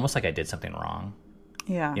out, like almost like I did something wrong.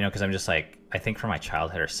 Yeah. Because I'm just like, I think from my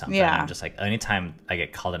childhood or something, Yeah. I'm just like, anytime I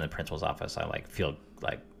get called into the principal's office, I like feel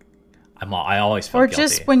like I always feel guilty. Or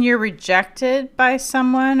just when you're rejected by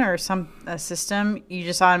someone or a system, you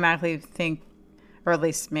just automatically think, or at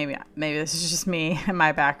least maybe this is just me and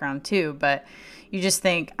my background too, but you just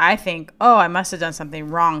I think, oh, I must have done something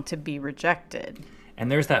wrong to be rejected.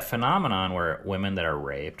 And there's that phenomenon where women that are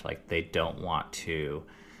raped, like, they don't want to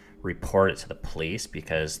report it to the police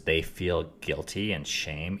because they feel guilty and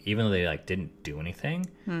shame, even though they like didn't do anything.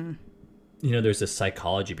 There's this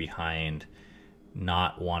psychology behind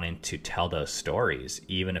not wanting to tell those stories,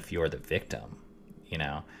 even if you're the victim,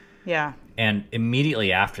 Yeah. And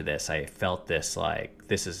immediately after this, I felt this, like,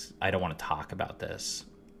 I don't want to talk about this,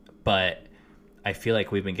 but I feel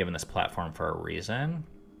like we've been given this platform for a reason.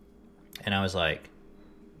 And I was like,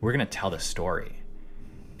 we're going to tell this story.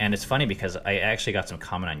 And it's funny because I actually got some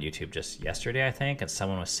comment on YouTube just yesterday, I think, and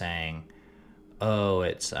someone was saying, oh,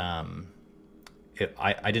 it's, I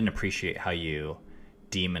didn't appreciate how you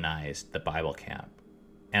demonized the Bible camp.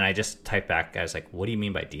 And I just typed back, I was like, what do you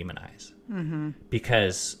mean by demonize? Mm-hmm.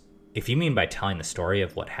 Because if you mean by telling the story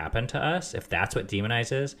of what happened to us, if that's what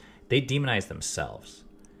demonize is, they demonize themselves.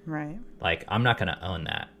 Right. Like, I'm not going to own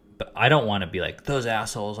that. But I don't want to be like, those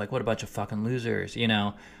assholes, like, what a bunch of fucking losers,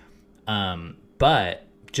 But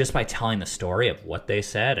just by telling the story of what they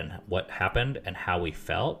said and what happened and how we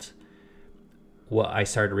felt, what I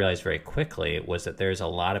started to realize very quickly was that there's a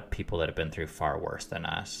lot of people that have been through far worse than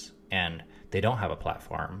us, and they don't have a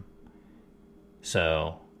platform.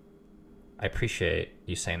 So I appreciate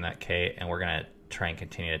you saying that, Kate, and we're going to try and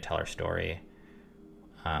continue to tell our story.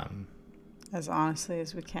 As honestly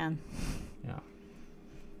as we can. Yeah.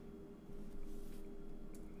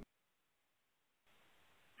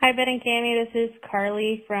 Hi, Ben and Cami. This is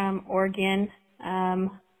Carly from Oregon.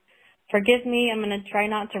 Forgive me, I'm going to try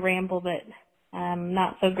not to ramble, but I'm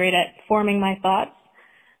not so great at forming my thoughts.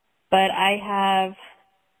 But I have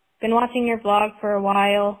been watching your vlog for a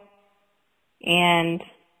while and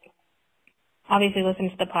obviously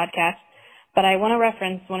listened to the podcast. But I want to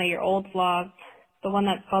reference one of your old vlogs, the one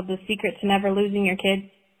that's called The Secret to Never Losing Your Kids.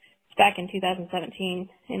 It's back in 2017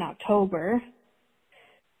 in October.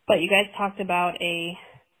 But you guys talked about a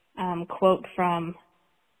quote from,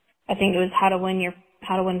 I think it was How to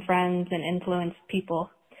Win Friends and Influence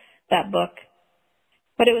People, that book.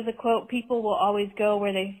 But it was a quote, people will always go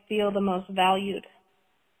where they feel the most valued.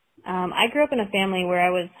 I grew up in a family where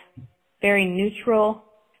I was very neutral,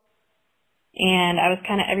 and I was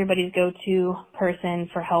kind of everybody's go-to person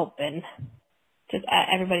for help and just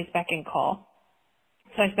everybody's beck and call.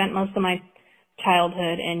 So I spent most of my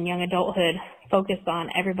childhood and young adulthood focused on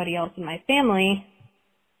everybody else in my family.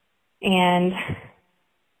 And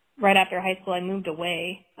right after high school, I moved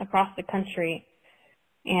away across the country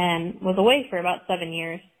and was away for about 7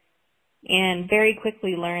 years, and very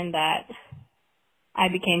quickly learned that I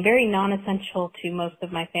became very non-essential to most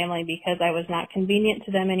of my family because I was not convenient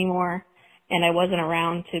to them anymore, and I wasn't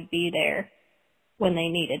around to be there when they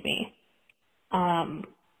needed me. And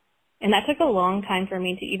that took a long time for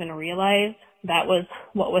me to even realize that was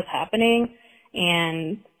what was happening.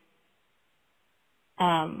 And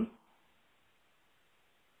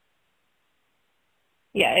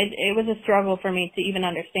it was a struggle for me to even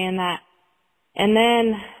understand that. And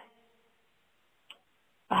then,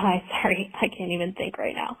 sorry, I can't even think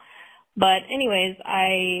right now. But anyways,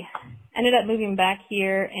 I ended up moving back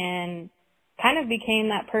here and kind of became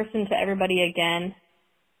that person to everybody again,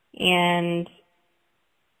 and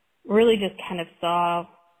really just kind of saw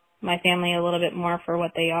my family a little bit more for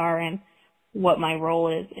what they are and what my role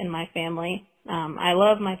is in my family. I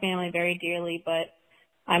love my family very dearly, but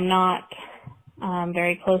I'm not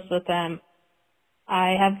very close with them.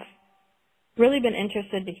 I have really been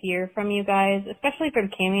interested to hear from you guys, especially from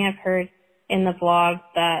Cami. I've heard in the vlog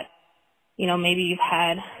that, maybe you've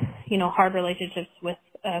had, hard relationships with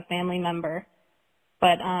a family member.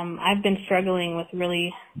 But I've been struggling with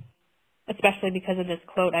really, especially because of this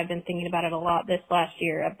quote, I've been thinking about it a lot this last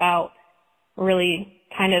year about really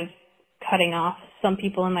kind of cutting off some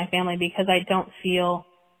people in my family because I don't feel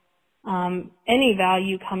any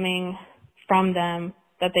value coming from them,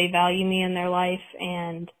 that they value me in their life.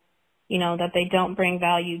 And, that they don't bring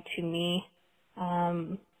value to me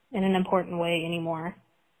in an important way anymore.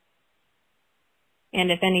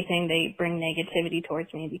 And if anything, they bring negativity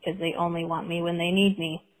towards me because they only want me when they need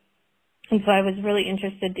me. And so I was really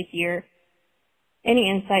interested to hear any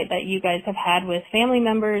insight that you guys have had with family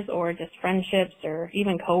members or just friendships or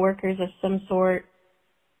even coworkers of some sort.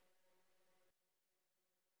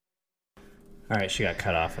 All right, she got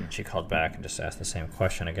cut off and she called back and just asked the same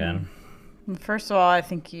question again. First of all, I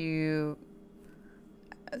think you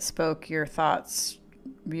spoke your thoughts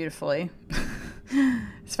beautifully.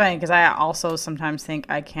 It's funny because I also sometimes think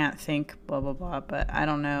I can't think blah, blah, blah, but I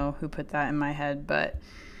don't know who put that in my head, but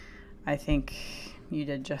I think you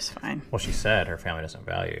did just fine. Well, she said her family doesn't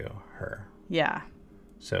value her. Yeah.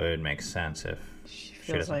 So it would make sense if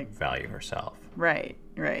she doesn't value herself. Right.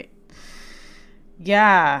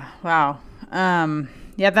 Yeah. Wow.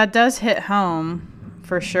 Yeah, that does hit home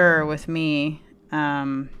for sure with me.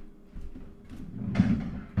 I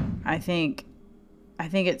think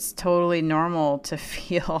it's totally normal to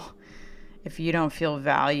feel, if you don't feel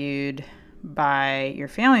valued by your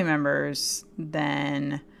family members,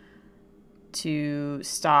 then to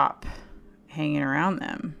stop hanging around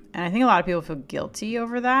them. And I think a lot of people feel guilty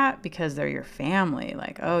over that because they're your family.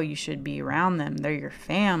 Like, oh, you should be around them. They're your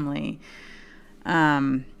family.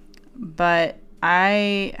 But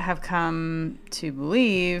I have come to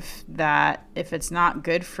believe that if it's not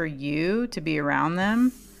good for you to be around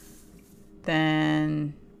them,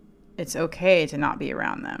 then it's okay to not be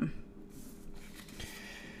around them.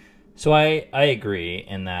 So I agree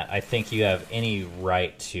in that I think you have any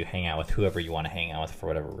right to hang out with whoever you want to hang out with for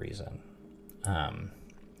whatever reason.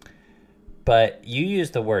 But you use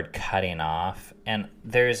the word cutting off, and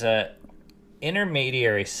there's a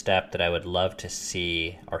intermediary step that I would love to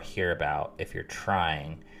see or hear about if you're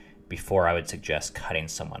trying before I would suggest cutting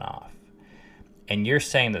someone off. And you're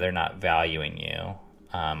saying that they're not valuing you,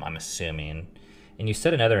 I'm assuming. And you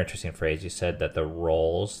said another interesting phrase. You said that the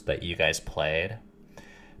roles that you guys played.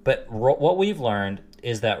 But what we've learned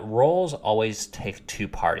is that roles always take two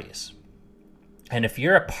parties. And if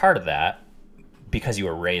you're a part of that, because you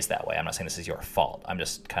were raised that way, I'm not saying this is your fault. I'm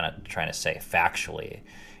just kind of trying to say factually,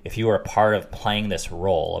 if you were a part of playing this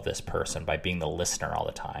role of this person by being the listener all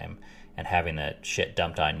the time and having the shit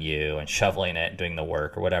dumped on you and shoveling it and doing the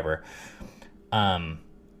work or whatever,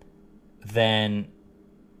 then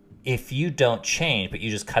if you don't change but you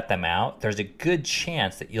just cut them out, there's a good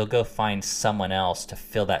chance that you'll go find someone else to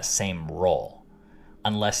fill that same role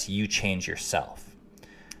unless you change yourself.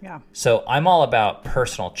 Yeah. So I'm all about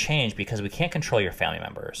personal change because we can't control your family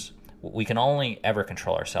members. We can only ever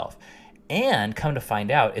control ourselves. And come to find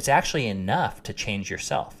out, it's actually enough to change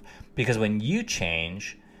yourself. Because when you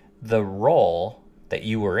change, the role that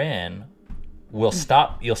you were in will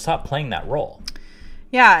stop. You'll stop playing that role.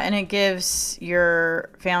 Yeah, and it gives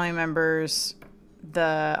your family members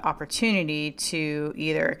the opportunity to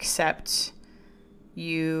either accept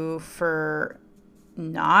you for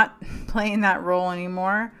not playing that role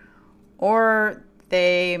anymore, or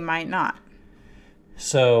they might not.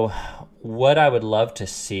 So what I would love to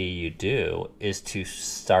see you do is to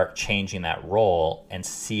start changing that role and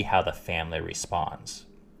see how the family responds.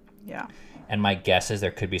 Yeah. And my guess is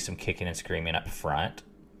there could be some kicking and screaming up front.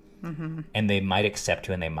 Mm-hmm. And they might accept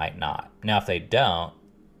you and they might not. Now, if they don't,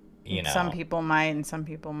 some people might and some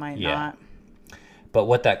people might not. But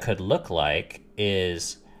what that could look like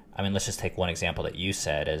is, let's just take one example that you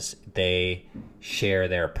said, is they share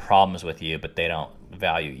their problems with you, but they don't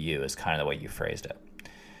value you, is kind of the way you phrased it.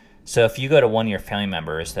 So if you go to one of your family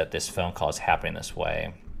members that this phone call is happening this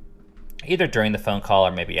way, either during the phone call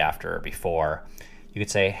or maybe after or before, you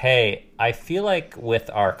could say, hey, I feel like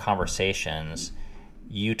with our conversations,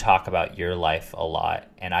 you talk about your life a lot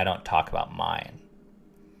and I don't talk about mine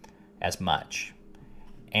as much.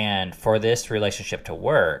 And for this relationship to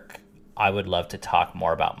work, I would love to talk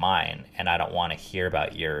more about mine, and I don't want to hear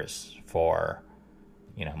about yours for,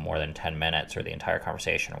 more than 10 minutes or the entire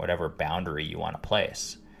conversation or whatever boundary you want to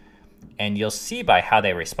place. And you'll see by how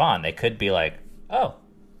they respond. They could be like, oh,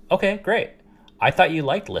 okay, great. I thought you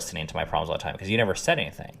liked listening to my problems all the time because you never said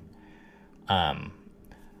anything.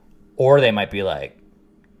 Or they might be like,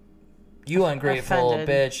 you ungrateful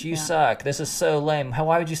bitch, you suck. This is so lame.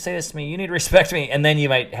 Why would you say this to me? You need to respect me. And then you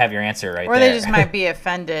might have your answer right there. Or they just might be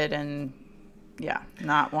offended and,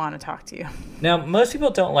 not want to talk to you. Now, most people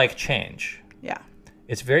don't like change. Yeah.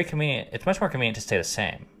 It's very convenient. It's much more convenient to stay the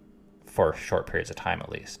same for short periods of time, at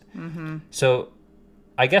least. Mm-hmm. So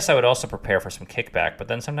I guess I would also prepare for some kickback, but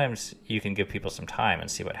then sometimes you can give people some time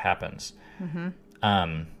and see what happens.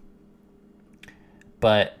 Mm-hmm.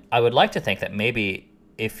 But I would like to think that maybe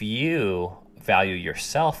if you value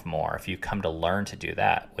yourself more, if you come to learn to do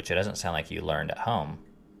that, which it doesn't sound like you learned at home,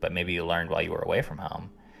 but maybe you learned while you were away from home,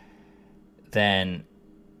 then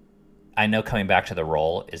I know coming back to the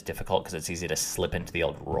role is difficult because it's easy to slip into the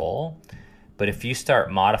old role. But if you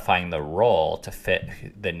start modifying the role to fit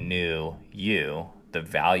the new you, the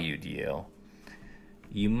valued you,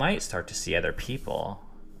 you might start to see other people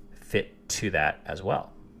fit to that as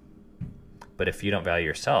well. But if you don't value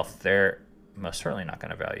yourself, they're most certainly not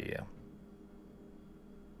going to value you.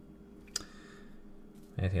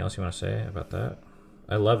 Anything else you want to say about that?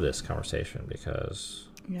 I love this conversation because...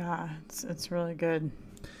 Yeah, it's really good.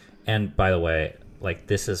 And by the way, like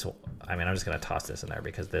this is, I mean, I'm just going to toss this in there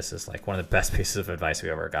because this is like one of the best pieces of advice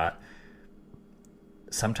we ever got.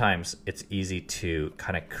 Sometimes it's easy to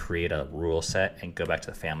kind of create a rule set and go back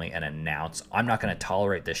to the family and announce, I'm not going to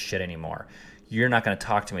tolerate this shit anymore. You're not going to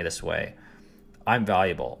talk to me this way. I'm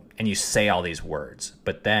valuable. And you say all these words.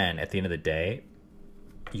 But then at the end of the day,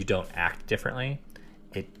 you don't act differently.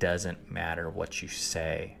 It doesn't matter what you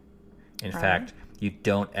say. In fact, you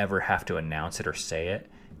don't ever have to announce it or say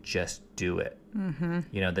it. Just do it. Mm-hmm.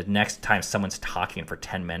 You know, the next time someone's talking for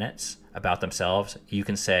 10 minutes about themselves, you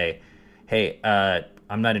can say, hey,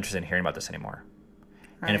 I'm not interested in hearing about this anymore.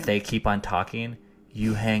 Right. And if they keep on talking,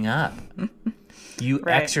 you hang up. You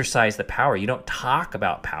exercise the power. You don't talk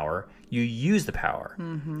about power. You use the power.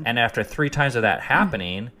 Mm-hmm. And after 3 times of that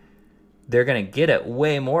happening, they're going to get it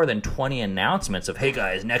way more than 20 announcements of, hey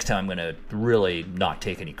guys, next time I'm going to really not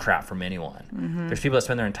take any crap from anyone. Mm-hmm. There's people that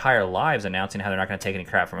spend their entire lives announcing how they're not going to take any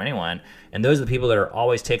crap from anyone. And those are the people that are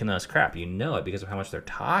always taking those crap. You know it because of how much they're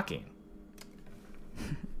talking.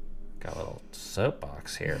 Got a little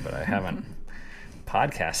soapbox here, but I haven't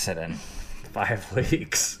podcasted in 5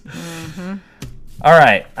 weeks. Mm-hmm. All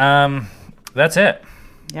right. That's it.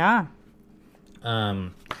 Yeah.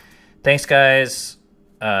 Thanks, guys.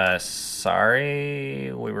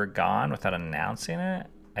 Sorry we were gone without announcing it.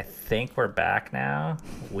 I think we're back now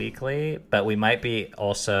weekly, but we might be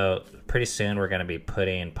also pretty soon we're going to be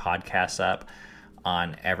putting podcasts up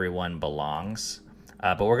on Everyone Belongs.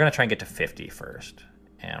 But we're going to try and get to 50 first,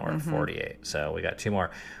 and we're at 48. So we got 2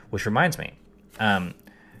 more, which reminds me,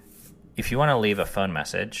 if you want to leave a phone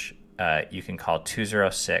message, you can call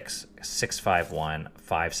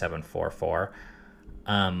 206-651-5744.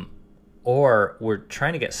 Or we're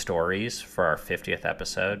trying to get stories for our 50th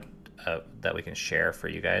episode that we can share for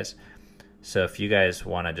you guys. So if you guys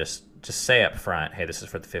want to just say up front, hey, this is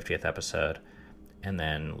for the 50th episode, and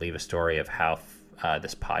then leave a story of how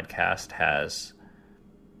this podcast has,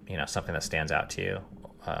 you know, something that stands out to you.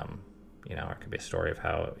 You know, or it could be a story of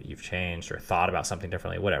how you've changed or thought about something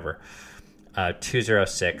differently, whatever.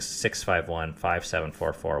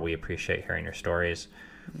 206-651-5744. We appreciate hearing your stories.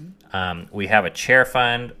 We have a chair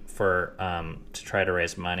fund for to try to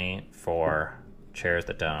raise money for chairs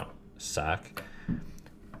that don't suck,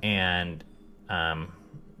 and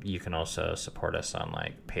you can also support us on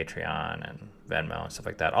like Patreon and Venmo and stuff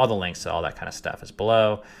like that. All the links to all that kind of stuff is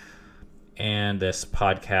below, and this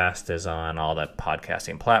podcast is on all the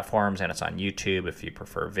podcasting platforms, and it's on YouTube if you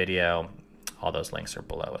prefer video. All those links are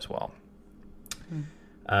below as well.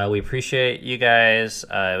 We appreciate you guys.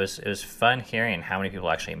 It was fun hearing how many people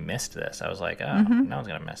actually missed this. I was like, oh, no one's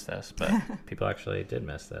gonna miss this, but people actually did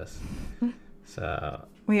miss this. So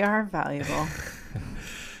we are valuable.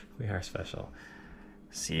 We are special.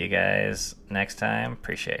 See you guys next time.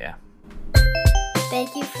 Appreciate ya.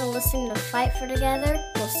 Thank you for listening to Fight for Together.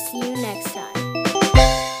 We'll see you next time.